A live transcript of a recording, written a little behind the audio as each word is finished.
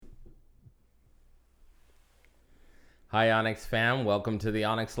Hi, Onyx fam. Welcome to the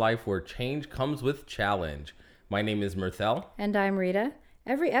Onyx Life where change comes with challenge. My name is Mirthel. And I'm Rita.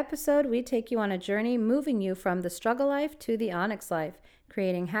 Every episode, we take you on a journey moving you from the struggle life to the Onyx life,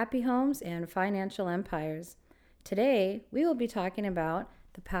 creating happy homes and financial empires. Today, we will be talking about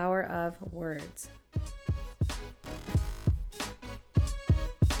the power of words.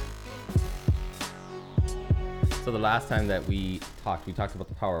 So the last time that we talked about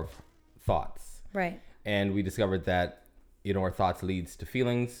the power of thoughts. Right. And we discovered that, our thoughts leads to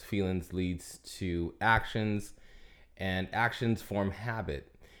feelings, feelings leads to actions, and actions form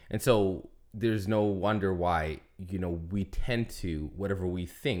habit. And so there's no wonder why, we tend to, whatever we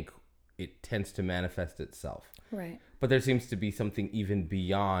think, it tends to manifest itself. Right. But there seems to be something even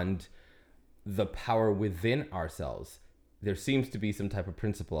beyond the power within ourselves. There seems to be some type of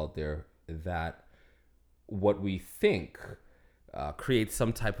principle out there that what we think creates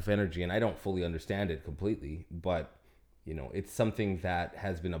some type of energy. And I don't fully understand it completely, but, it's something that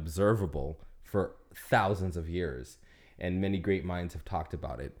has been observable for thousands of years. And many great minds have talked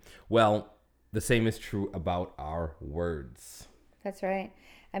about it. Well, the same is true about our words. That's right.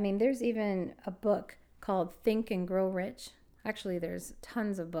 I mean, there's even a book called Think and Grow Rich. Actually, there's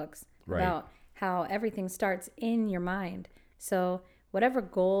tons of books about how everything starts in your mind. So whatever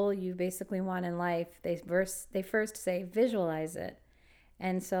goal you basically want in life, they first say visualize it.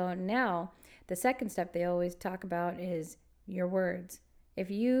 And so now the second step they always talk about is your words.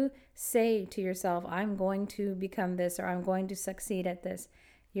 If you say to yourself, I'm going to become this or I'm going to succeed at this,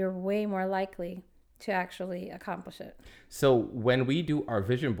 you're way more likely to actually accomplish it. So when we do our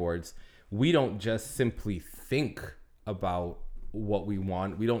vision boards, we don't just simply think about what we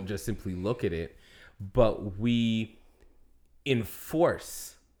want. We don't just simply look at it, but we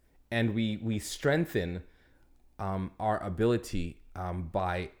enforce and we strengthen our ability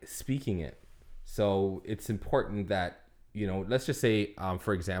by speaking it. So it's important that, let's just say,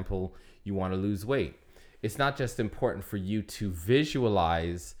 for example, you want to lose weight. It's not just important for you to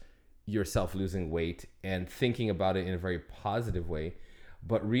visualize yourself losing weight and thinking about it in a very positive way,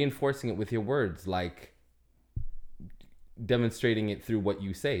 but reinforcing it with your words, like demonstrating it through what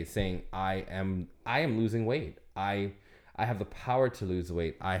you say, saying, I am losing weight. I have the power to lose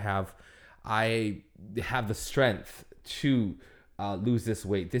weight. I have the strength to lose this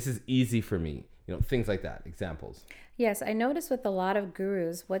weight. This is easy for me. Things like that. Examples. Yes, I notice with a lot of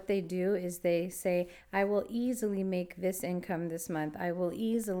gurus, what they do is they say, I will easily make this income this month. I will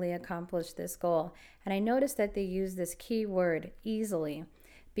easily accomplish this goal. And I notice that they use this key word, easily,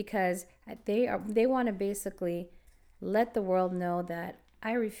 because they want to basically let the world know that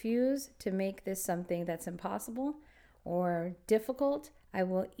I refuse to make this something that's impossible or difficult. I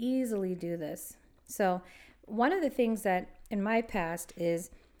will easily do this. So one of the things that in my past is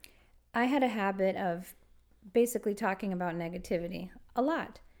I had a habit of basically talking about negativity a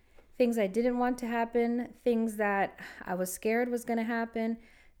lot. Things I didn't want to happen, things that I was scared was going to happen,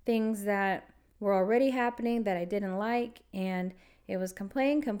 things that were already happening that I didn't like. And it was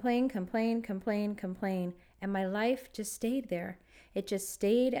complain. And my life just stayed there. It just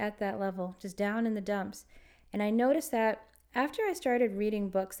stayed at that level, just down in the dumps. And I noticed that after I started reading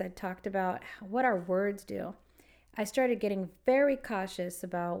books that talked about what our words do, I started getting very cautious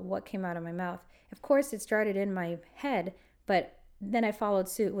about what came out of my mouth. Of course, it started in my head, but then I followed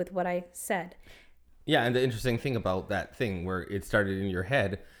suit with what I said. Yeah, and the interesting thing about that thing where it started in your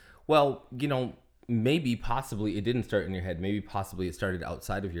head, well, maybe possibly it didn't start in your head. Maybe possibly it started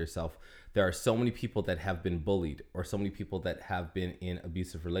outside of yourself. There are so many people that have been bullied, or so many people that have been in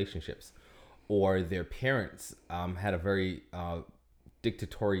abusive relationships, or their parents had a very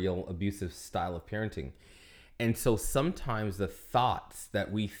dictatorial, abusive style of parenting. And so sometimes the thoughts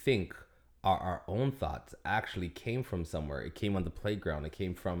that we think are our own thoughts actually came from somewhere. It came on the playground. It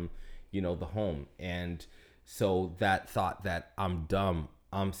came from, the home. And so that thought that I'm dumb,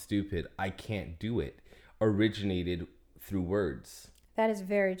 I'm stupid, I can't do it, originated through words. That is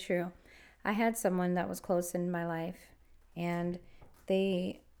very true. I had someone that was close in my life, and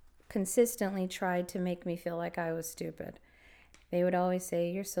they consistently tried to make me feel like I was stupid. They would always say,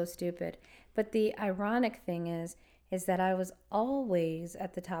 you're so stupid. But the ironic thing is that I was always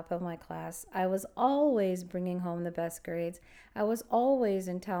at the top of my class. I was always bringing home the best grades. I was always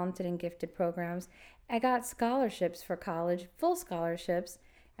in talented and gifted programs. I got scholarships for college, full scholarships.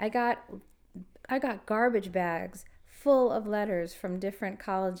 I got garbage bags full of letters from different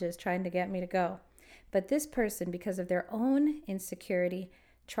colleges trying to get me to go. But this person, because of their own insecurity,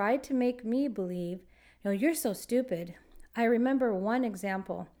 tried to make me believe, no, you're so stupid. I remember one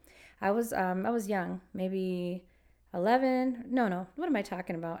example. I was young, maybe 11. No, what am I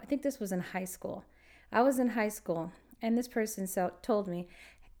talking about? I think this was in high school. I was in high school, And this person told me,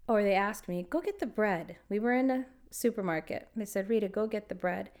 or they asked me, go get the bread. We were in a supermarket. They said, Rita, go get the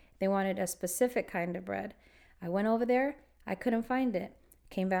bread. They wanted a specific kind of bread. I went over there. I couldn't find it.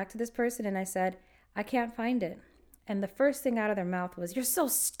 Came back to this person and I said, I can't find it. And the first thing out of their mouth was, you're so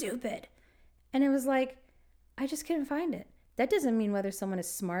stupid. And it was like, I just couldn't find it. That doesn't mean whether someone is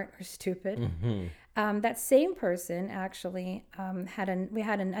smart or stupid. That same person actually I had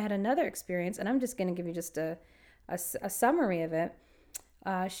another experience, and I'm just going to give you just a summary of it.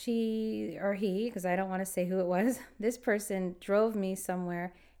 She or he, because I don't want to say who it was, this person drove me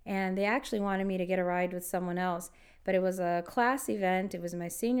somewhere, and they actually wanted me to get a ride with someone else. But it was a class event. It was my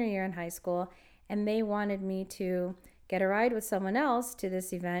senior year in high school, and they wanted me to get a ride with someone else to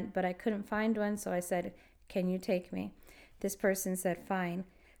this event, but I couldn't find one, so I said, can you take me? This person said, fine.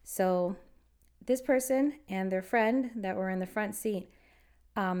 So this person and their friend that were in the front seat,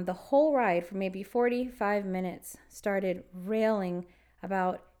 the whole ride for maybe 45 minutes started railing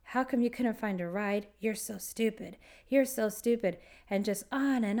about, how come you couldn't find a ride? You're so stupid. You're so stupid. And just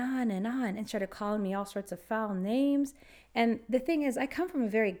on and on and on, and started calling me all sorts of foul names. And the thing is, I come from a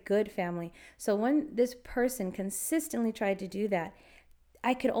very good family. So when this person consistently tried to do that,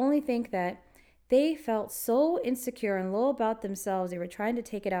 I could only think that they felt so insecure and low about themselves. They were trying to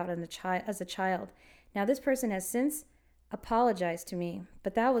take it out on the as a child. Now, this person has since apologized to me,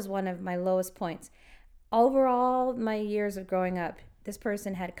 but that was one of my lowest points. Overall, my years of growing up, this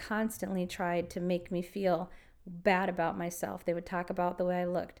person had constantly tried to make me feel bad about myself. They would talk about the way I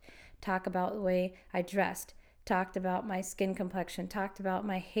looked, talk about the way I dressed, talked about my skin complexion, talked about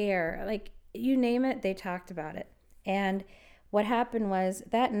my hair. Like, you name it, they talked about it. And what happened was,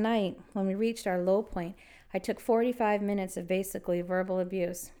 that night when we reached our low point, I took 45 minutes of basically verbal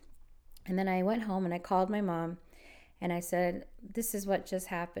abuse. And then I went home and I called my mom and I said, this is what just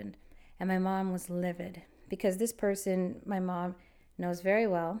happened. And my mom was livid because this person, my mom, knows very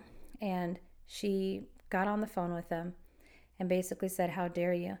well, and she got on the phone with them and basically said, how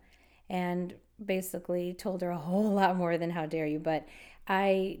dare you? And basically told her a whole lot more than how dare you. But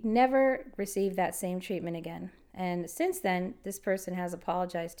I never received that same treatment again. And since then, this person has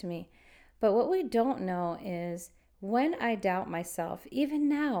apologized to me. But what we don't know is, when I doubt myself, even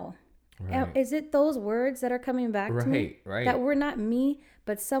now, is it those words that are coming back to me? That were not me,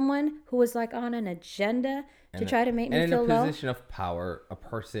 but someone who was like on an agenda to try to make me feel low? And in a position of power, a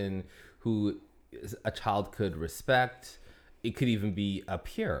person who a child could respect. It could even be a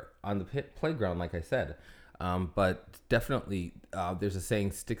peer on the playground, like I said. But definitely, there's a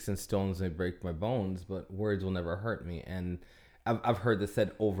saying, sticks and stones may break my bones, but words will never hurt me. And I've heard this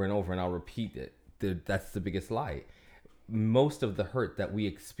said over and over, and I'll repeat it. That's the biggest lie. Most of the hurt that we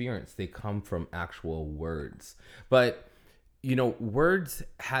experience, they come from actual words. But, words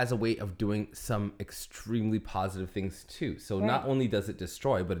has a way of doing some extremely positive things too. So not only does it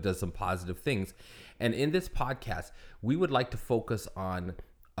destroy, but it does some positive things. And in this podcast, we would like to focus on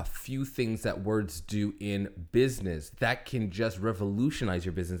a few things that words do in business that can just revolutionize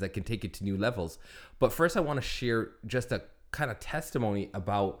your business, that can take it to new levels. But first, I want to share just a kind of testimony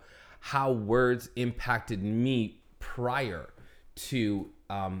about how words impacted me prior to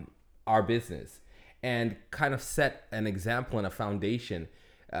our business, and kind of set an example and a foundation,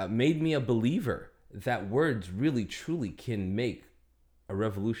 made me a believer that words really truly can make a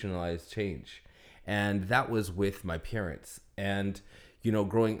revolutionized change. And that was with my parents. And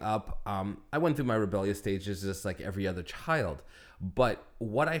growing up, I went through my rebellious stages just like every other child. But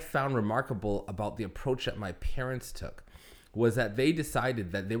what I found remarkable about the approach that my parents took was that they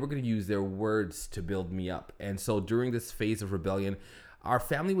decided that they were going to use their words to build me up. And so during this phase of rebellion, our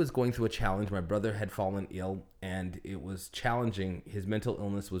family was going through a challenge. My brother had fallen ill, and it was challenging. His mental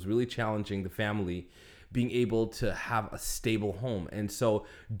illness was really challenging the family being able to have a stable home. And so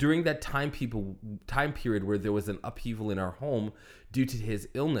during that time period where there was an upheaval in our home due to his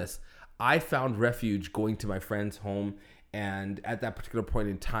illness, I found refuge going to my friend's home. And at that particular point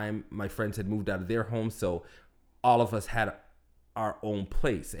in time, my friends had moved out of their home, so all of us had our own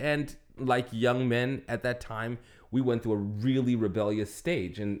place. And like young men at that time, we went through a really rebellious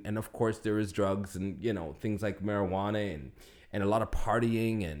stage. And of course, there is drugs and, things like marijuana and a lot of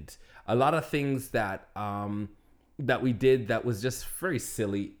partying and a lot of things that we did that was just very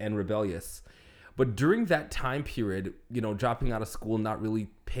silly and rebellious. But during that time period, dropping out of school, not really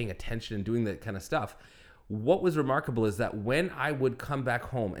paying attention and doing that kind of stuff, what was remarkable is that when I would come back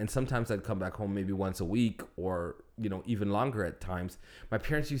home, and sometimes I'd come back home maybe once a week or, even longer at times, my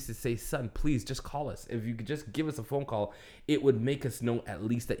parents used to say, son, please just call us. If you could just give us a phone call, it would make us know at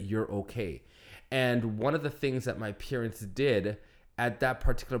least that you're okay. And one of the things that my parents did at that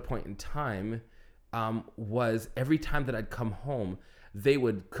particular point in time, was every time that I'd come home, they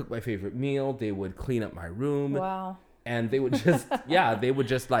would cook my favorite meal. They would clean up my room. Wow. And they would just, yeah, they would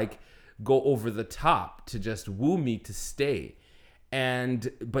just like go over the top to just woo me to stay.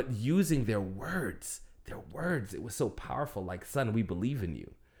 But using their words, it was so powerful. Like, son, we believe in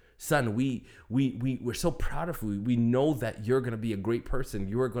you. Son, we're so proud of you. We know that you're going to be a great person.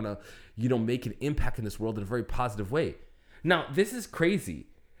 You're going to, make an impact in this world in a very positive way. Now, this is crazy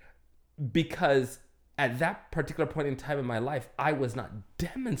because at that particular point in time in my life, I was not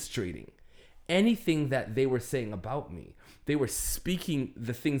demonstrating anything that they were saying about me. They were speaking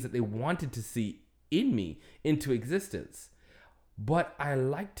the things that they wanted to see in me into existence. But I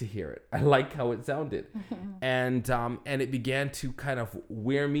liked to hear it. I like how it sounded. And it began to kind of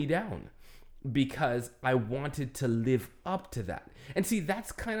wear me down because I wanted to live up to that. And see,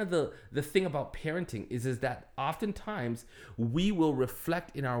 that's kind of the thing about parenting is that oftentimes we will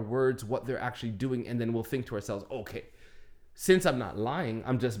reflect in our words what they're actually doing, and then we'll think to ourselves, okay, since I'm not lying,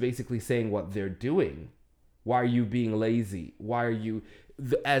 I'm just basically saying what they're doing. Why are you being lazy? Why are you...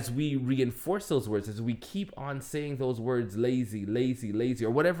 As we reinforce those words, as we keep on saying those words, lazy, lazy, lazy,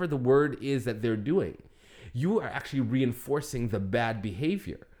 or whatever the word is that they're doing, you are actually reinforcing the bad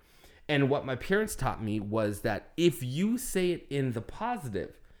behavior. And what my parents taught me was that if you say it in the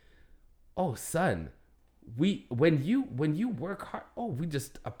positive, oh, son, when you work hard, oh, we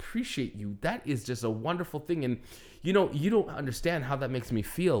just appreciate you. That is just a wonderful thing. And, you don't understand how that makes me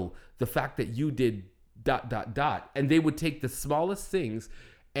feel, the fact that you did ... And they would take the smallest things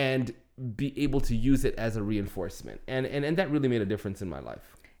and be able to use it as a reinforcement. And that really made a difference in my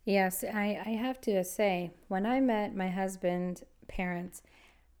life. Yes, I have to say, when I met my husband's parents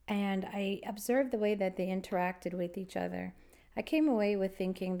and I observed the way that they interacted with each other, I came away with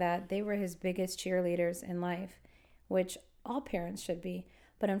thinking that they were his biggest cheerleaders in life, which all parents should be.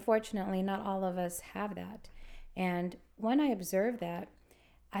 But unfortunately, not all of us have that. And when I observed that,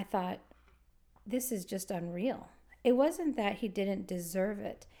 I thought, this is just unreal. It wasn't that he didn't deserve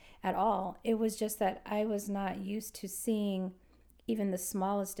it at all. It was just that I was not used to seeing even the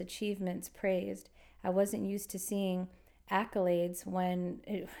smallest achievements praised. I wasn't used to seeing accolades when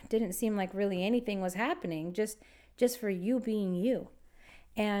it didn't seem like really anything was happening, just for you being you.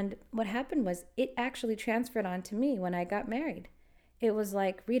 And what happened was it actually transferred onto me when I got married. It was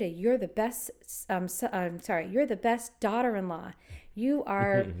like, Rita, you're the best, you're the best daughter-in-law. You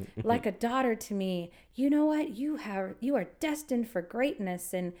are like a daughter to me. You know what? You are destined for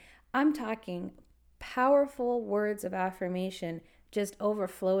greatness. And I'm talking powerful words of affirmation just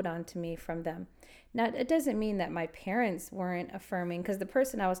overflowed onto me from them. Now, it doesn't mean that my parents weren't affirming, because the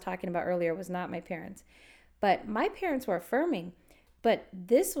person I was talking about earlier was not my parents. But my parents were affirming. But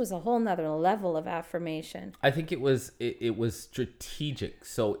this was a whole nother level of affirmation. I think it was strategic.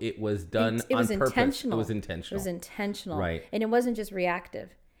 So it was done it was on purpose. Intentional. It was intentional. It was intentional. Right. And it wasn't just reactive.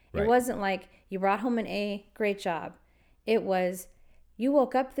 Right. It wasn't like, you brought home an A, great job. It was, you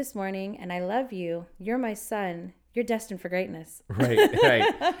woke up this morning and I love you. You're my son. You're destined for greatness.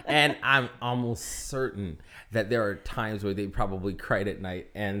 Right. And I'm almost certain that there are times where they probably cried at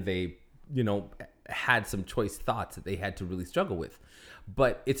night and they, had some choice thoughts that they had to really struggle with.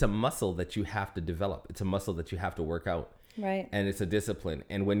 But it's a muscle that you have to develop. It's a muscle that you have to work out. Right. And it's a discipline.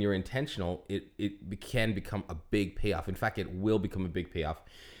 And when you're intentional, it can become a big payoff. In fact, it will become a big payoff.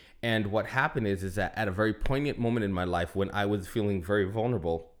 And what happened is that at a very poignant moment in my life when I was feeling very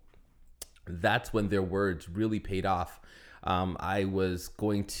vulnerable, that's when their words really paid off. I was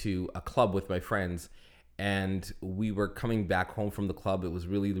going to a club with my friends, and we were coming back home from the club. It was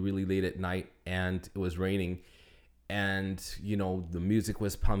really, really late at night, and it was raining. And, the music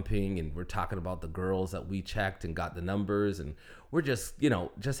was pumping, and we're talking about the girls that we checked and got the numbers. And we're just,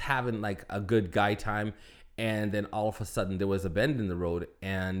 just having like a good guy time. And then all of a sudden there was a bend in the road,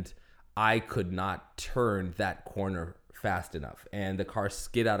 and I could not turn that corner fast enough. And the car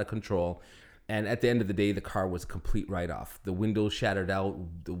skid out of control. And at the end of the day, the car was a complete write-off. The windows shattered out,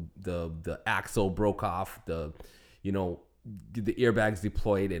 the axle broke off, the airbags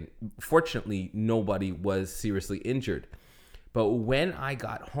deployed, and fortunately, nobody was seriously injured. But when I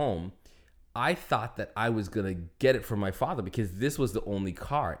got home, I thought that I was going to get it from my father because this was the only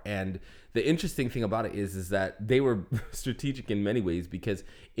car. And the interesting thing about it is that they were strategic in many ways, because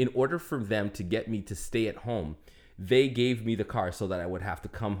in order for them to get me to stay at home, they gave me the car so that I would have to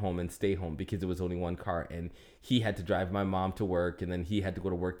come home and stay home because there was only one car, and he had to drive my mom to work, and then he had to go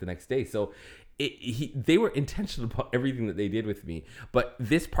to work the next day. So they were intentional about everything that they did with me. But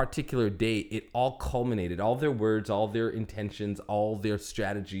this particular day, it all culminated. All their words, all their intentions, all their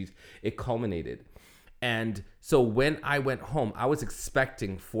strategies, it culminated. And so when I went home, I was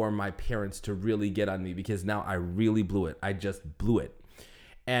expecting for my parents to really get on me because now I really blew it. I just blew it.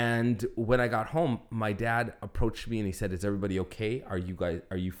 And when I got home, my dad approached me and he said, "Is everybody okay? Are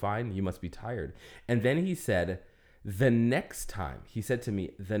you fine? You must be tired." And then he said, he said to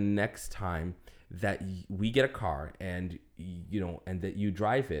me, the next time that we get a car and, and that you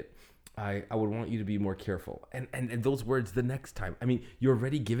drive it, I would want you to be more careful. And those words, the next time, I mean, you're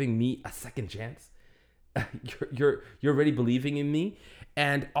already giving me a second chance. You're already believing in me.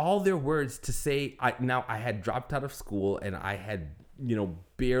 And all their words to say, I had dropped out of school and I had,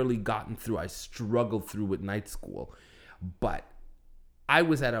 barely gotten through. I struggled through with night school, but I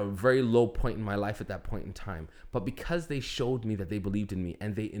was at a very low point in my life at that point in time. But because they showed me that they believed in me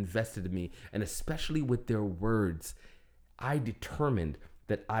and they invested in me, and especially with their words, I determined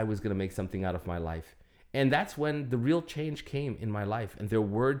that I was going to make something out of my life. And that's when the real change came in my life and their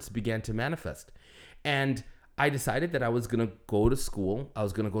words began to manifest. And I decided that I was going to go to school. I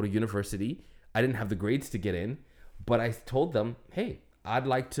was going to go to university. I didn't have the grades to get in, but I told them, hey, I'd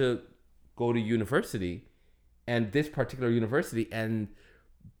like to go to university, and this particular university. And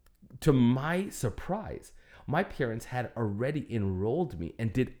to my surprise, my parents had already enrolled me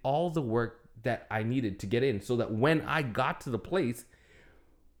and did all the work that I needed to get in, so that when I got to the place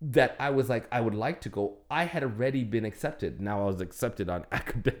that I was like, I would like to go, I had already been accepted. Now I was accepted on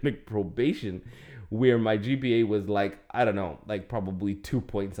academic probation, where my GPA was like, I don't know, like probably 2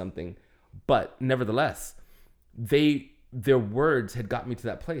 point something. But nevertheless, their words had got me to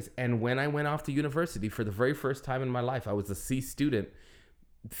that place. And when I went off to university for the very first time in my life, I was a C student,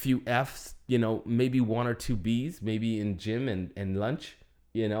 few F's, maybe 1 or 2 B's, maybe in gym and lunch,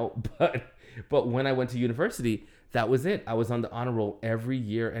 but when I went to university, that was it. I was on the honor roll every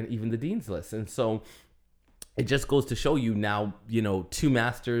year and even the dean's list. And so it just goes to show you now, 2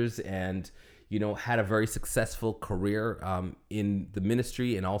 masters and, had a very successful career in the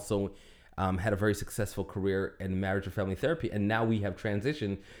ministry, and also had a very successful career in marriage and family therapy. And now we have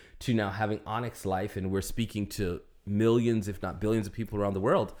transitioned to now having Onyx Life, and we're speaking to millions, if not billions of people around the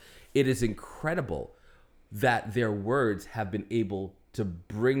world. It is incredible that their words have been able to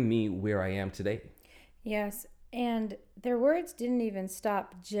bring me where I am today. Yes. And their words didn't even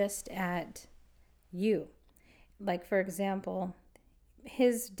stop just at you. Like, for example,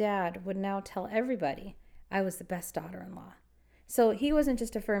 his dad would now tell everybody I was the best daughter-in-law. So he wasn't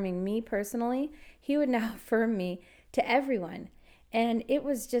just affirming me personally, he would now affirm me to everyone. And it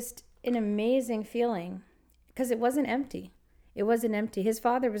was just an amazing feeling because it wasn't empty. It wasn't empty. His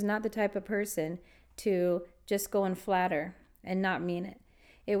father was not the type of person to just go and flatter and not mean it.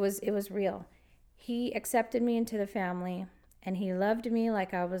 It was real. He accepted me into the family, and he loved me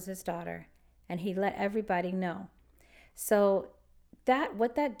like I was his daughter, and he let everybody know. So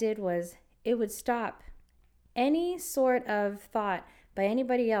what that did was it would stop any sort of thought by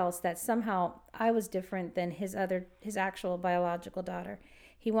anybody else that somehow I was different than his actual biological daughter.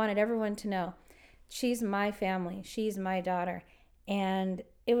 He wanted everyone to know, she's my family, she's my daughter. And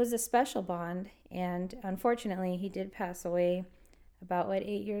it was a special bond. And unfortunately, he did pass away about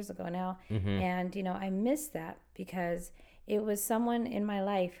 8 years ago now. Mm-hmm. And I miss that because it was someone in my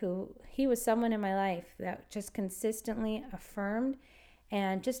life that just consistently affirmed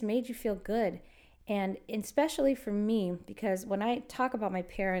and just made you feel good. And especially for me, because when I talk about my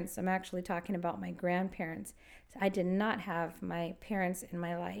parents, I'm actually talking about my grandparents. I did not have my parents in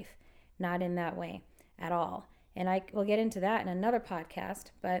my life, not in that way at all. And I will get into that in another podcast,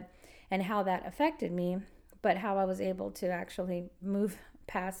 and how that affected me, but how I was able to actually move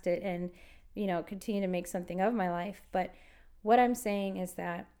past it and, continue to make something of my life. But what I'm saying is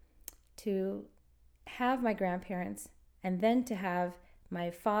that to have my grandparents and then to have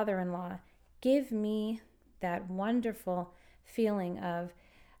my father-in-law give me that wonderful feeling of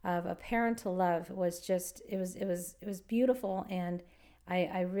a parental love was just, it was beautiful. And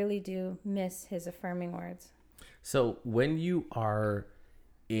I really do miss his affirming words. So when you are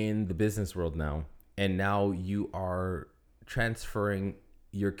in the business world now, and now you are transferring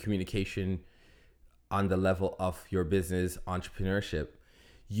your communication on the level of your business entrepreneurship,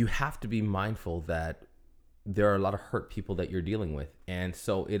 you have to be mindful that there are a lot of hurt people that you're dealing with. And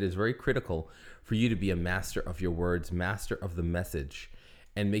so it is very critical for you to be a master of your words, master of the message,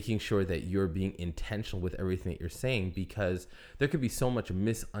 and making sure that you're being intentional with everything that you're saying, because there could be so much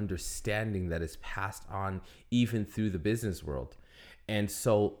misunderstanding that is passed on even through the business world. And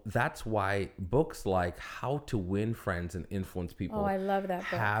so that's why books like How to Win Friends and Influence People Oh, I love that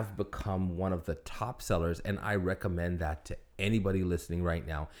book. have become one of the top sellers. And I recommend that to anybody listening right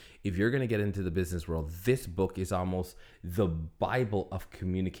now. If you're going to get into the business world, this book is almost the Bible of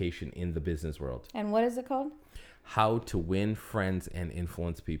communication in the business world. And what is it called? How to Win Friends and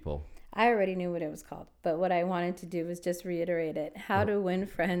Influence People. I already knew what it was called, but what I wanted to do was just reiterate it. How to Win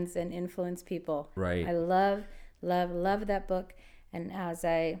Friends and Influence People. Right. I love that book. And as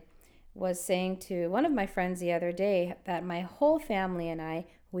I was saying to one of my friends the other day, that my whole family and I,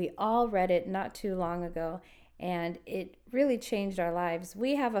 we all read it not too long ago, and it really changed our lives.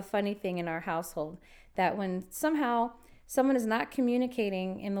 We have a funny thing in our household that when somehow someone is not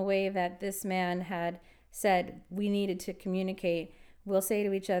communicating in the way that this man had said we needed to communicate, we'll say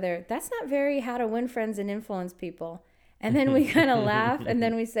to each other, that's not very How to Win Friends and Influence People. And then we kind of laugh, and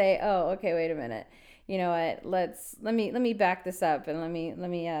then we say, oh, okay, wait a minute. You know what? Let me back this up, and let me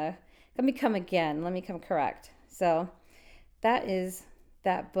come again. Let me come correct. So that is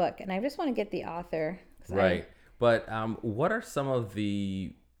that book, and I just want to get the author. Right. But what are some of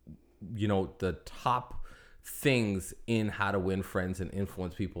the top things in How to Win Friends and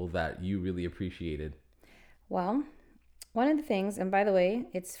Influence People that you really appreciated? Well, one of the things, and by the way,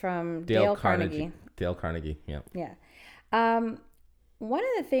 it's from Dale Carnegie. Dale Carnegie, yeah. Yeah. One of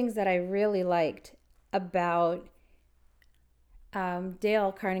the things that I really liked about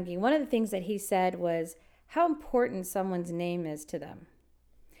Dale Carnegie, one of the things that he said was how important someone's name is to them.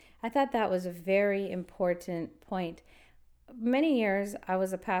 I thought that was a very important point. Many years I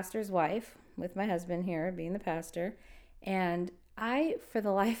was a pastor's wife with my husband here being the pastor, and I, for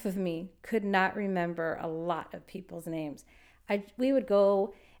the life of me, could not remember a lot of people's names. We would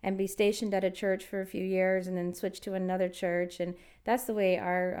go and be stationed at a church for a few years and then switch to another church, and that's the way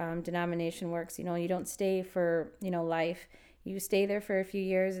our denomination works. You know, you don't stay for, life. You stay there for a few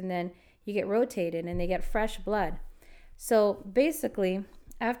years, and then you get rotated, and they get fresh blood. So basically,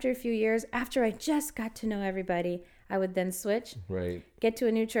 after a few years, after I just got to know everybody, I would then switch, right, get to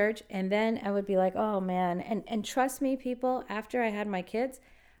a new church, and then I would be like, oh man. And trust me, people, after I had my kids,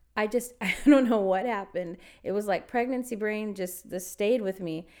 I don't know what happened. It was like pregnancy brain just stayed with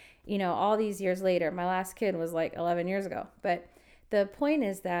me, all these years later. My last kid was like 11 years ago. But the point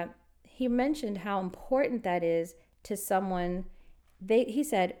is that he mentioned how important that is to someone. He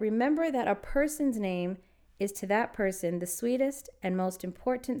said, remember that a person's name is to that person the sweetest and most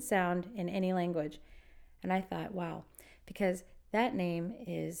important sound in any language. And I thought, wow, because that name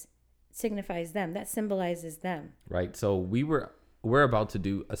signifies them. That symbolizes them. Right. So we're about to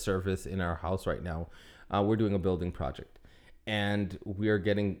do a service in our house right now. We're doing a building project, and we are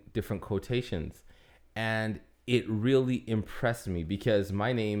getting different quotations. And it really impressed me because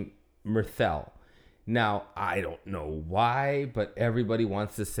my name, Mirthel. Now, I don't know why, but everybody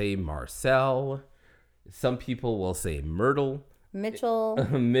wants to say Marcel. Some people will say Myrtle.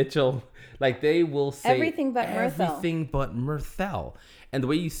 Mitchell. Like they will say everything but Mirthel. Everything but Mirthel. And the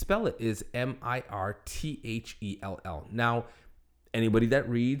way you spell it is Mirthell. Now, anybody that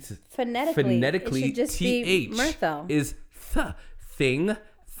reads phonetically, it should just be Mirthel. Is the thing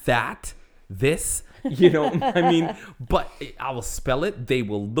that this, I mean, but I will spell it. They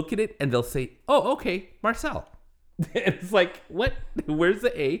will look at it and they'll say, oh, okay, Marcel. It's like, what? Where's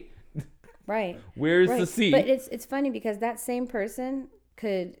the A? Right. Where's the C? But it's funny because that same person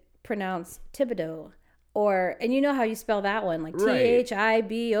could pronounce Thibodeau, and you know how you spell that one, like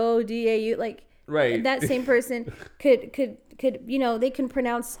Thibodeau, like right. That same person could they can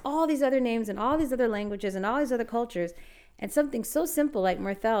pronounce all these other names and all these other languages and all these other cultures, and something so simple like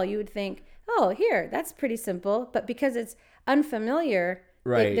Mirthel, you would think, oh, here, that's pretty simple, but because it's unfamiliar,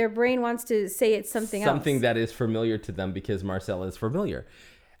 right, their brain wants to say it's something else. Something that is familiar to them because Marcel is familiar.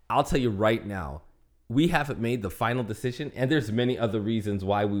 I'll tell you right now, we haven't made the final decision, and there's many other reasons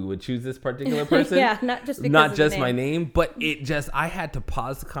why we would choose this particular person. Yeah, not just because my name, but I had to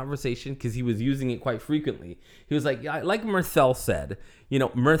pause the conversation because he was using it quite frequently. He was like, yeah, like Mirthel said,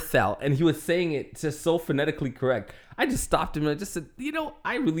 Mirthel, and he was saying it just so phonetically correct. I just stopped him and I just said,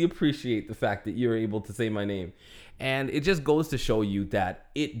 I really appreciate the fact that you're able to say my name. And it just goes to show you that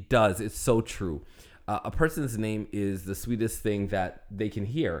it's so true. A person's name is the sweetest thing that they can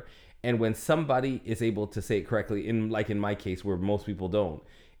hear. And when somebody is able to say it correctly, in my case, where most people don't,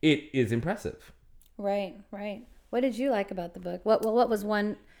 it is impressive. Right. What did you like about the book? What was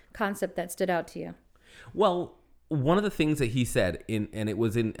one concept that stood out to you? Well, one of the things that he said, and it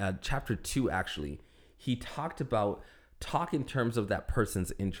was in chapter 2, actually, he talked about talk in terms of that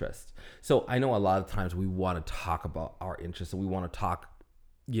person's interest. So I know a lot of times we want to talk about our interests and we want to talk,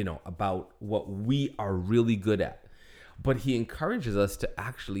 about what we are really good at. but he encourages us to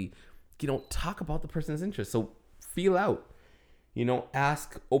actually, talk about the person's interest. So feel out,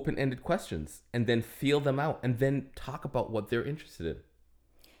 ask open-ended questions and then feel them out and then talk about what they're interested in.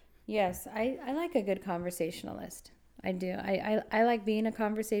 Yes, I like a good conversationalist. I do. I like being a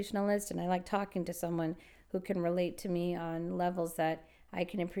conversationalist, and I like talking to someone who can relate to me on levels that I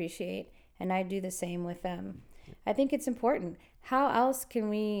can appreciate. And I do the same with them. I think it's important. How else can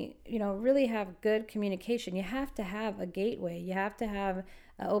we, really have good communication? You have to have a gateway. You have to have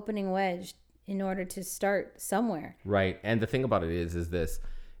an opening wedge in order to start somewhere. Right. And the thing about it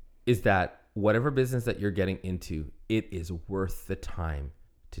is that whatever business that you're getting into, it is worth the time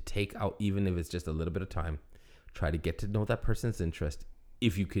to take out, even if it's just a little bit of time. Try to get to know that person's interest.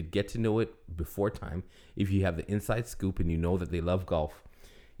 If you could get to know it before time, if you have the inside scoop and you know that they love golf,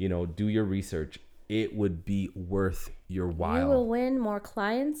 do your research. It would be worth your while. You will win more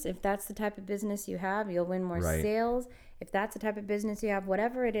clients if that's the type of business you have. You'll win more sales if that's the type of business you have.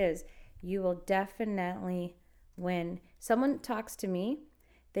 Whatever it is, you will definitely win. Someone talks to me,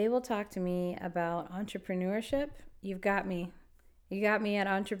 they will talk to me about entrepreneurship. You've got me. You got me at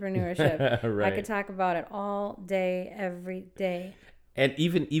entrepreneurship. Right. I could talk about it all day, every day. And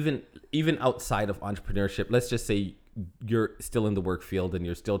even outside of entrepreneurship, let's just say you're still in the work field and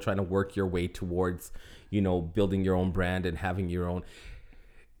you're still trying to work your way towards, building your own brand and having your own,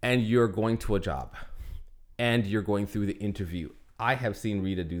 and you're going to a job and you're going through the interview. I have seen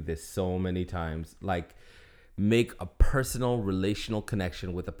Rita do this so many times, like make a personal relational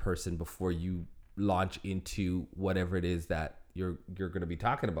connection with a person before you launch into whatever it is that you're going to be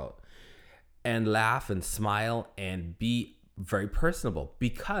talking about, and laugh and smile and be very personable,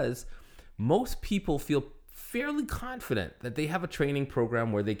 because most people feel fairly confident that they have a training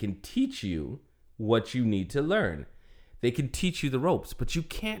program where they can teach you what you need to learn. They can teach you the ropes, but you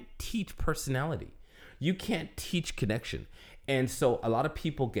can't teach personality. You can't teach connection. And so a lot of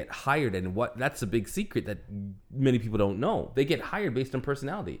people get hired, and that's a big secret that many people don't know. They get hired based on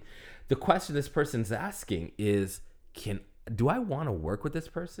personality. The question this person's asking is, do I want to work with this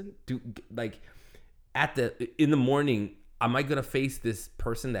person? In the morning, am I going to face this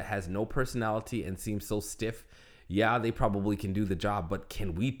person that has no personality and seems so stiff? Yeah, they probably can do the job, but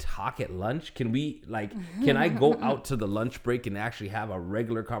can we talk at lunch? Can I go out to the lunch break and actually have a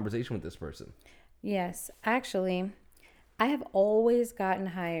regular conversation with this person? Yes, actually, I have always gotten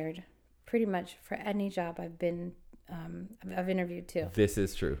hired pretty much for any job I've interviewed to. This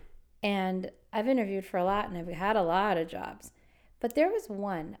is true. And I've interviewed for a lot, and I've had a lot of jobs. But there was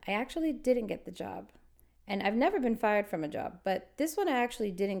one, I actually didn't get the job. And I've never been fired from a job, but this one I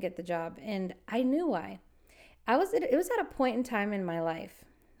actually didn't get the job, and I knew why. It was at a point in time in my life,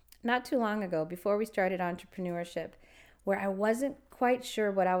 not too long ago, before we started entrepreneurship, where I wasn't quite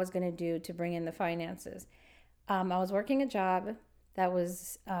sure what I was going to do to bring in the finances. I was working a job that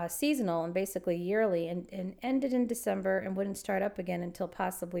was seasonal and basically yearly, and ended in December and wouldn't start up again until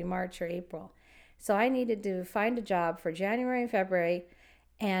possibly March or April. So I needed to find a job for January and February,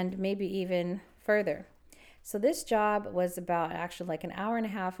 and maybe even further. So this job was about actually like an hour and a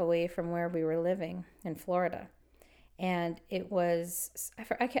half away from where we were living in Florida. And it was,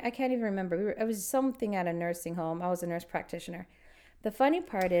 I can't even remember. It was something at a nursing home. I was a nurse practitioner. The funny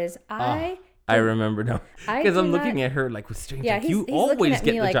part is I remember now. Because I'm looking at her like with strange. Yeah, like, he's always at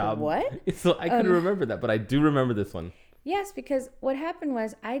get me the like, job. What? So I couldn't remember that, but I do remember this one. Yes, because what happened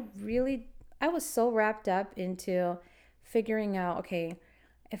was I was so wrapped up into figuring out, okay,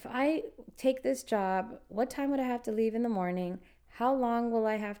 if I take this job, what time would I have to leave in the morning? How long will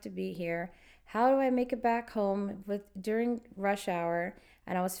I have to be here? How do I make it back home during rush hour?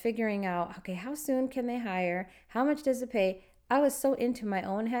 And I was figuring out, okay, how soon can they hire? How much does it pay? I was so into my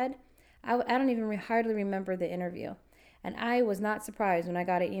own head. I don't even hardly remember the interview. And I was not surprised when I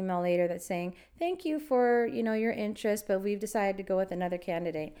got an email later that's saying, thank you for, your interest, but we've decided to go with another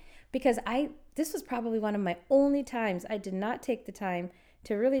candidate. Because this was probably one of my only times I did not take the time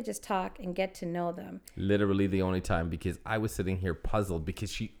to really just talk and get to know them. Literally the only time, because I was sitting here puzzled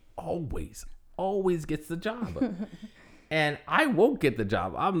because she always gets the job. And I won't get the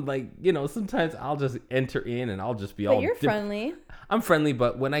job. I'm like, sometimes I'll just enter in and I'll just be but you're friendly. I'm friendly,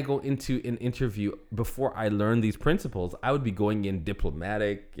 but when I go into an interview, before I learn these principles, I would be going in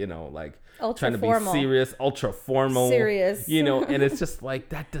diplomatic, ultra trying to formal. be serious, ultra formal. Serious. And it's just like,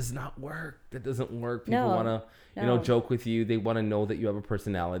 that does not work. That doesn't work. People want to, joke with you. They want to know that you have a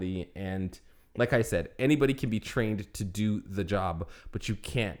personality. And like I said, anybody can be trained to do the job, but you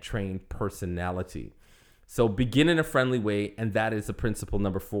can't train personality. So begin in a friendly way, and that is the principle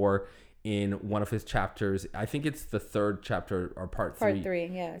number 4, in one of his chapters. I think it's the third chapter or part three. Part three,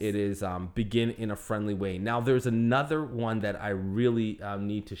 yes. It is begin in a friendly way. Now, there's another one that I really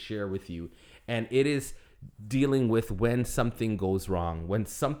need to share with you, and it is dealing with when something goes wrong. When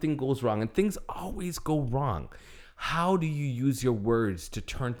something goes wrong, and things always go wrong, how do you use your words to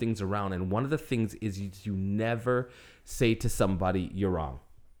turn things around? And one of the things is you never say to somebody, you're wrong.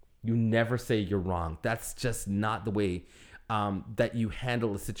 You never say you're wrong. That's just not the way that you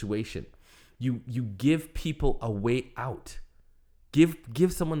handle a situation. You give people a way out.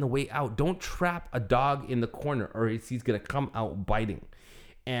 Give someone the way out. Don't trap a dog in the corner, or he's gonna come out biting.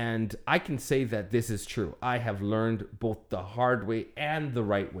 And I can say that this is true. I have learned both the hard way and the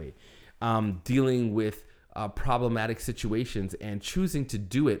right way, dealing with problematic situations and choosing to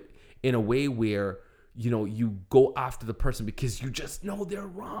do it in a way where, you go after the person because you just know they're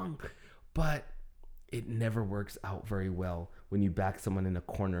wrong. But it never works out very well when you back someone in a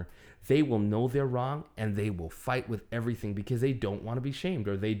corner. They will know they're wrong and they will fight with everything because they don't want to be shamed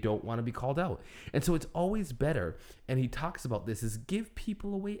or they don't want to be called out. And so it's always better, and he talks about this, is give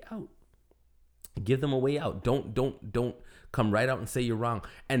people a way out. Give them a way out. Don't come right out and say you're wrong.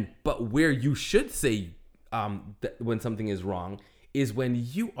 But where you should say when something is wrong is when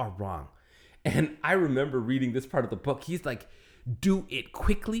you are wrong. And I remember reading this part of the book. He's like, do it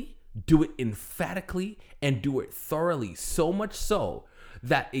quickly, do it emphatically, and do it thoroughly. So much so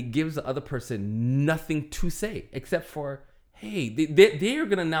that it gives the other person nothing to say except for, hey, they are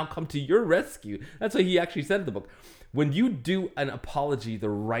going to now come to your rescue. That's what he actually said in the book. When you do an apology the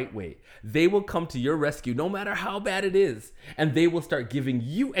right way, they will come to your rescue no matter how bad it is, and they will start giving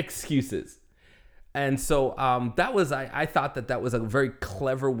you excuses. And so I thought that was a very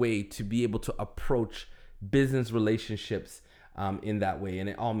clever way to be able to approach business relationships in that way, and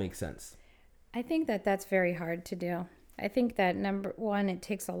it all makes sense. I think that that's very hard to do. I think that number one, it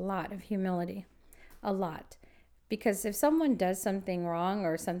takes a lot of humility, a lot. Because if someone does something wrong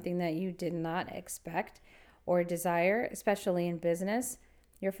or something that you did not expect or desire, especially in business,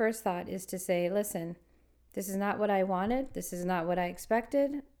 your first thought is to say, listen, this is not what I wanted. This is not what I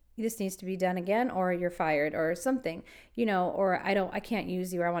expected. This needs to be done again, or you're fired or something, or I can't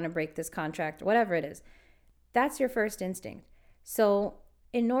use you, or I want to break this contract, whatever it is. That's your first instinct. So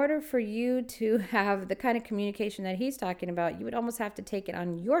in order for you to have the kind of communication that he's talking about, you would almost have to take it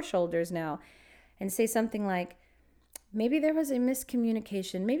on your shoulders now and say something like, maybe there was a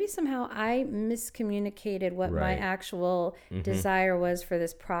miscommunication. Maybe somehow I miscommunicated what my actual desire was for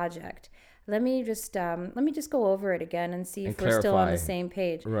this project. Let me just go over it again and see if we're still on the same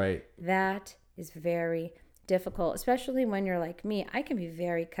page. Right. That is very difficult, especially when you're like me. I can be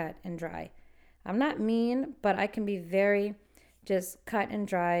very cut and dry. I'm not mean, but I can be very just cut and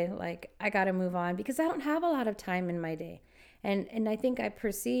dry. Like, I got to move on because I don't have a lot of time in my day. And I think I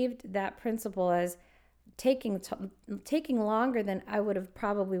perceived that principle as taking longer than I would have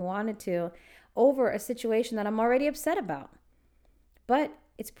probably wanted to over a situation that I'm already upset about. But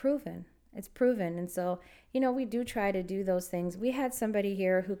it's proven. It's proven. And so, we do try to do those things. We had somebody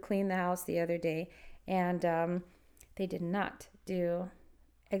here who cleaned the house the other day, and they did not do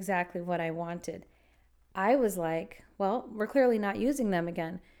exactly what I wanted. I was like, well, we're clearly not using them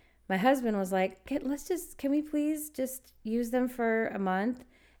again. My husband was like, can we please just use them for a month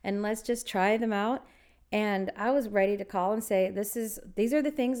and let's just try them out? And I was ready to call and say, these are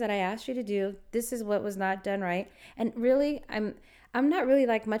the things that I asked you to do. This is what was not done right. And really, I'm not really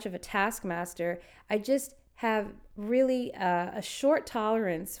like much of a taskmaster. I just have really a short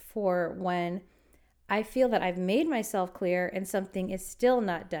tolerance for when I feel that I've made myself clear and something is still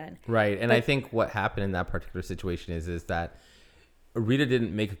not done. Right. And I think what happened in that particular situation is that Rita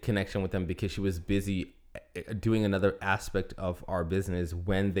didn't make a connection with them because she was busy doing another aspect of our business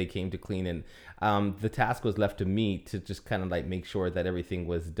when they came to clean. And the task was left to me to just kind of like make sure that everything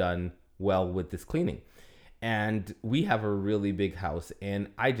was done well with this cleaning. And we have a really big house, and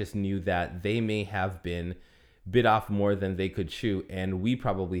I just knew that they may have been bit off more than they could chew, and we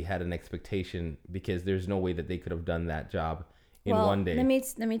probably had an expectation because there's no way that they could have done that job in one day. Let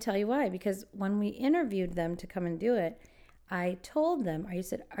me tell you why. Because when we interviewed them to come and do it, I told them,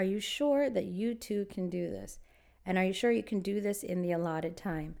 are you sure that you two can do this? And are you sure you can do this in the allotted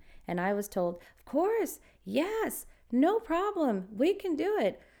time? And I was told, of course, yes, no problem, we can do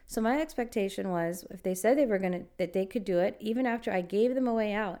it. So my expectation was, if they said that they could do it, even after I gave them a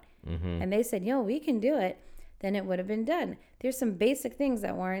way out, and they said, we can do it, then it would have been done. There's some basic things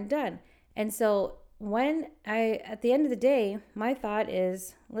that weren't done. And so at the end of the day, my thought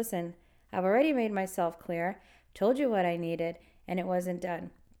is, listen, I've already made myself clear, told you what I needed, and it wasn't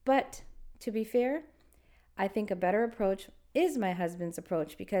done. But to be fair, I think a better approach is my husband's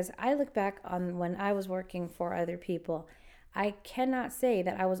approach, because I look back on when I was working for other people. I cannot say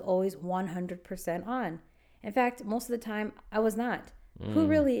that I was always 100% on. In fact, most of the time I was not. Who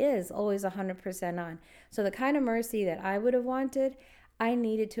really is always 100% on? So the kind of mercy that I would have wanted, I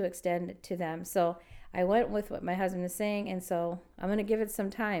needed to extend to them. So I went with what my husband is saying, and so I'm going to give it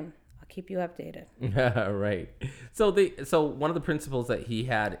some time. I'll keep you updated. Right. So one of the principles that he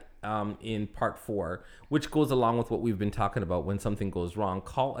had in part 4, which goes along with what we've been talking about, when something goes wrong,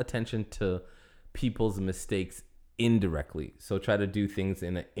 call attention to people's mistakes indirectly. So try to do things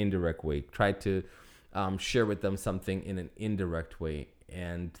in an indirect way. Try to share with them something in an indirect way.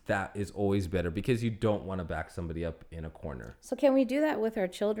 And that is always better, because you don't want to back somebody up in a corner. So can we do that with our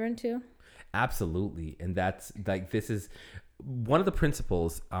children too? Absolutely. And that's like, this is one of the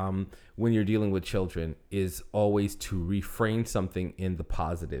principles when you're dealing with children, is always to reframe something in the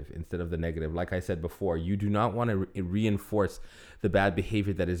positive instead of the negative. Like I said before, you do not want to reinforce the bad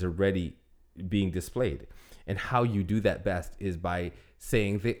behavior that is already being displayed. And how you do that best is by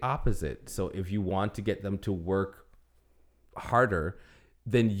saying the opposite. So if you want to get them to work harder,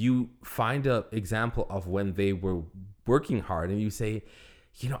 then you find an example of when they were working hard, and you say,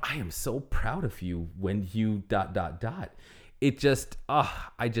 I am so proud of you when you ... It just,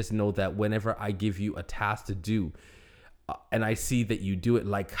 I just know that whenever I give you a task to do, and I see that you do it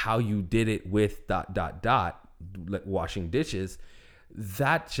like how you did it with ... like washing dishes,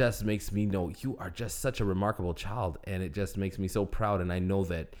 that just makes me know you are just such a remarkable child. And it just makes me so proud. And I know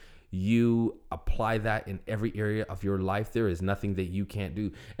that you apply that in every area of your life. There is nothing that you can't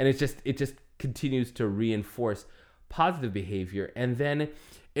do. And it just continues to reinforce positive behavior. And then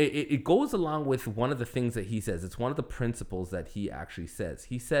it goes along with one of the things that he says. It's one of the principles that he actually says.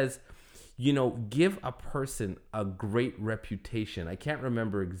 He says, give a person a great reputation. I can't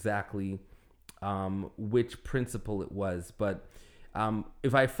remember exactly which principle it was, but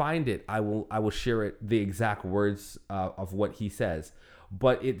if I find it, I will share it, the exact words of what he says.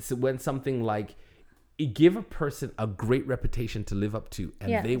 But it's when something like, give a person a great reputation to live up to,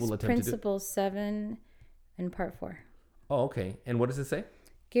 and they will attempt to do. Principle 7 in part 4. Oh, okay. And what does it say?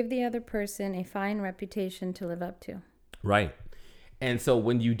 Give the other person a fine reputation to live up to. Right. And so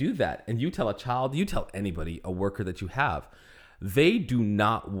when you do that, and you tell a child, you tell anybody, a worker that you have, they do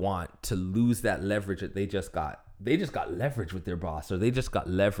not want to lose that leverage that they just got. They just got leverage with their boss, or they just got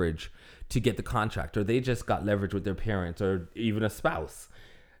leverage to get the contract, or they just got leverage with their parents, or even a spouse.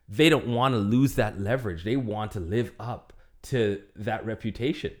 They don't want to lose that leverage. They want to live up to that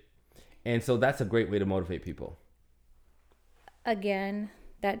reputation. And so that's a great way to motivate people. Again,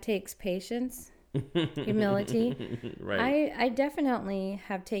 that takes patience, humility. Right. I definitely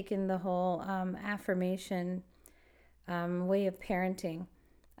have taken the whole affirmation way of parenting.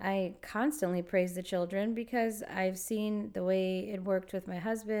 I constantly praise the children because I've seen the way it worked with my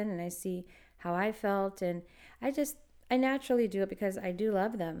husband, and I see how I felt, and I naturally do it because I do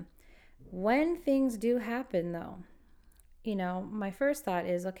love them. When things do happen though, my first thought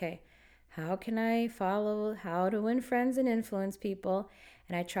is, okay, how can I follow how to win friends and influence people?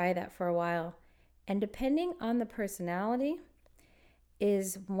 And I try that for a while. And depending on the personality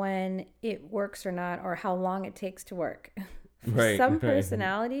is when it works or not, or how long it takes to work. For some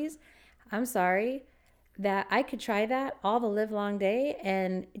personalities, I'm sorry, that I could try that all the live long day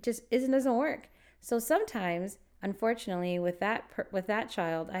and it just doesn't work. So sometimes, unfortunately, with that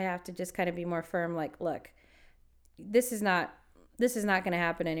child, I have to just kind of be more firm. Like, look, this is not going to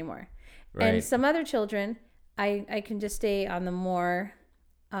happen anymore. Right. And some other children, I can just stay on the more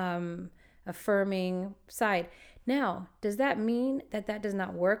affirming side. Now, does that mean that does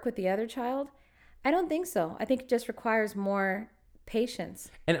not work with the other child? I don't think so. I think it just requires more patience.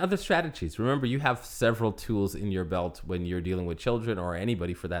 And other strategies. Remember, you have several tools in your belt when you're dealing with children, or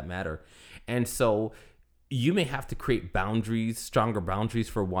anybody for that matter. And so you may have to create boundaries, stronger boundaries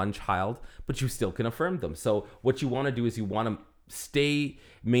for one child, but you still can affirm them. So what you want to do is you want to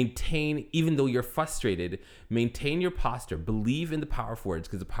maintain, even though you're frustrated, maintain your posture. Believe in the powerful words,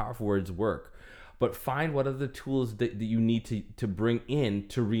 because the powerful words work. But find what are the tools that you need to bring in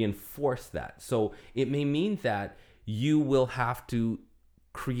to reinforce that. So it may mean that you will have to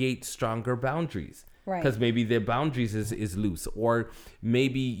create stronger boundaries. Right. Because maybe the boundaries is loose. Or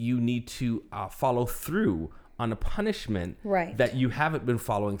maybe you need to follow through on a punishment that you haven't been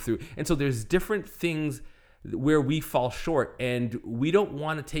following through. And so there's different things where we fall short, and we don't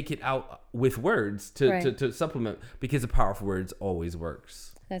want to take it out with words to supplement, because the powerful words always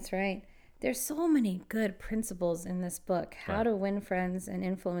works. That's right. There's so many good principles in this book. How to Win Friends and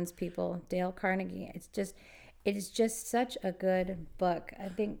Influence People, Dale Carnegie. It is just such a good book. I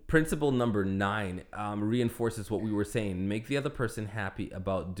think Principle number 9 reinforces what we were saying. Make the other person happy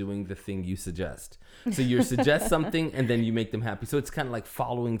about doing the thing you suggest. So you suggest something and then you make them happy. So it's kind of like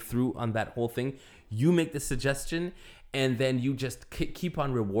following through on that whole thing. You make the suggestion and then you just keep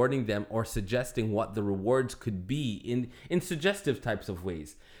on rewarding them or suggesting what the rewards could be in suggestive types of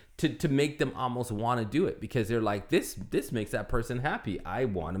ways to make them almost want to do it, because they're like, this makes that person happy. I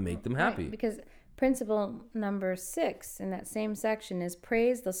want to make them happy. right, because principle number 6 in that same section is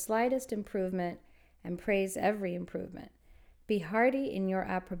praise the slightest improvement and praise every improvement. Be hearty in your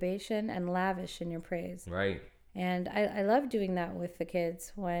approbation and lavish in your praise. Right. And I love doing that with the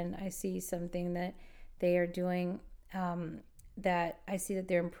kids when I see something that they are doing, that I see that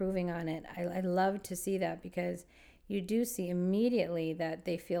they're improving on it. I love to see that, because you do see immediately that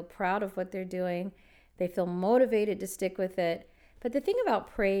they feel proud of what they're doing. They feel motivated to stick with it. But the thing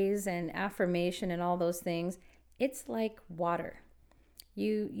about praise and affirmation and all those things, it's like water.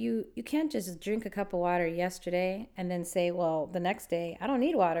 You can't just drink a cup of water yesterday and then say, well, the next day, I don't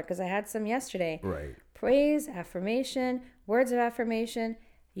need water because I had some yesterday. Right. Praise, affirmation, words of affirmation,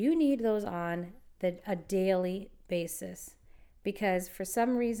 you need those on a daily basis, because for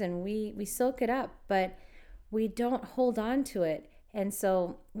some reason we soak it up, but we don't hold on to it. And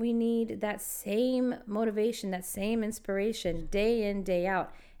so we need that same motivation, that same inspiration day in, day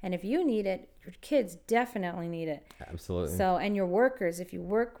out. And if you need it, your kids definitely need it. Absolutely. So, and your workers, if you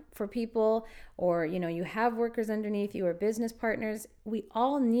work for people or, you have workers underneath you or business partners, we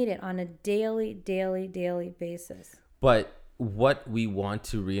all need it on a daily basis. But what we want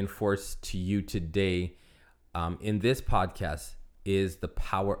to reinforce to you today in this podcast is the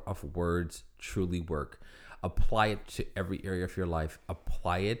power of words truly work. Apply it to every area of your life.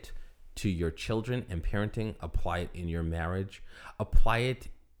 Apply it to your children and parenting. Apply it in your marriage. Apply it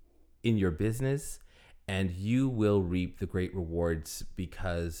in your business, and you will reap the great rewards,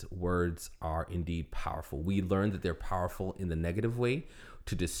 because words are indeed powerful. We learned that they're powerful in the negative way,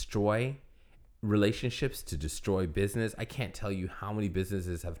 to destroy relationships, to destroy business. I can't tell you how many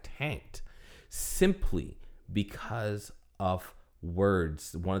businesses have tanked simply because of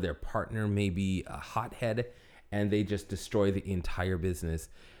words. One of their partner may be a hothead and they just destroy the entire business.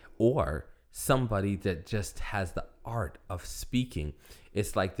 Or somebody that just has the art of speaking.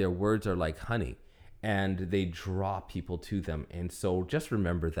 It's like their words are like honey and they draw people to them. And so just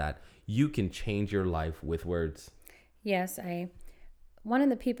remember that you can change your life with words. Yes, one of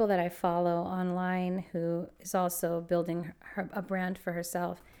the people that I follow online, who is also building a brand for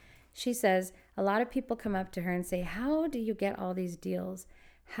herself, she says a lot of people come up to her and say, how do you get all these deals?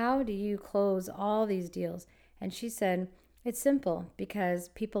 How do you close all these deals? And she said, it's simple, because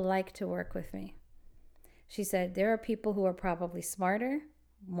people like to work with me. She said, there are people who are probably smarter,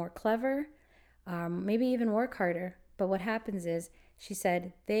 more clever, maybe even work harder. But what happens is, she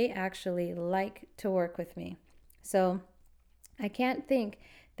said, they actually like to work with me. So I can't think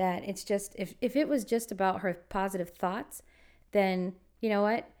that it's just, if it was just about her positive thoughts, then you know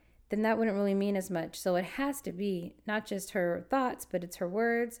what? Then that wouldn't really mean as much. So it has to be not just her thoughts, but it's her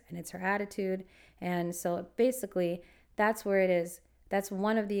words and it's her attitude. And so basically, that's where it is. That's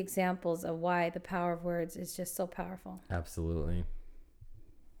one of the examples of why the power of words is just so powerful. Absolutely.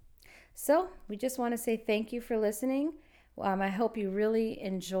 So we just want to say thank you for listening. I hope you really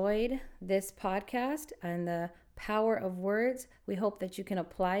enjoyed this podcast and the power of words. We hope that you can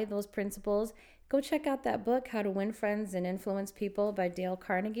apply those principles. Go check out that book, How to Win Friends and Influence People by Dale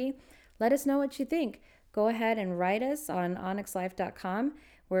Carnegie. Let us know what you think. Go ahead and write us on onyxlife.com,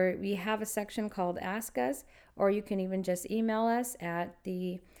 where we have a section called Ask Us, or you can even just email us at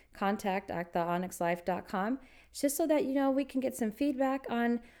the contact@theonyxlife.com, just so that we can get some feedback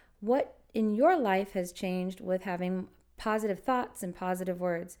on what in your life has changed with having positive thoughts and positive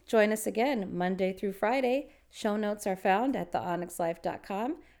words. Join us again Monday through Friday. Show notes are found at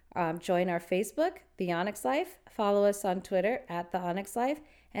theonyxlife.com. Join our Facebook, The Onyx Life. Follow us on Twitter at The Onyx Life,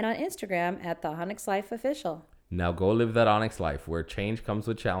 and on Instagram at The Onyx Life Official. Now go live that Onyx life where change comes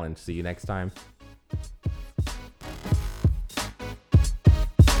with challenge. See you next time.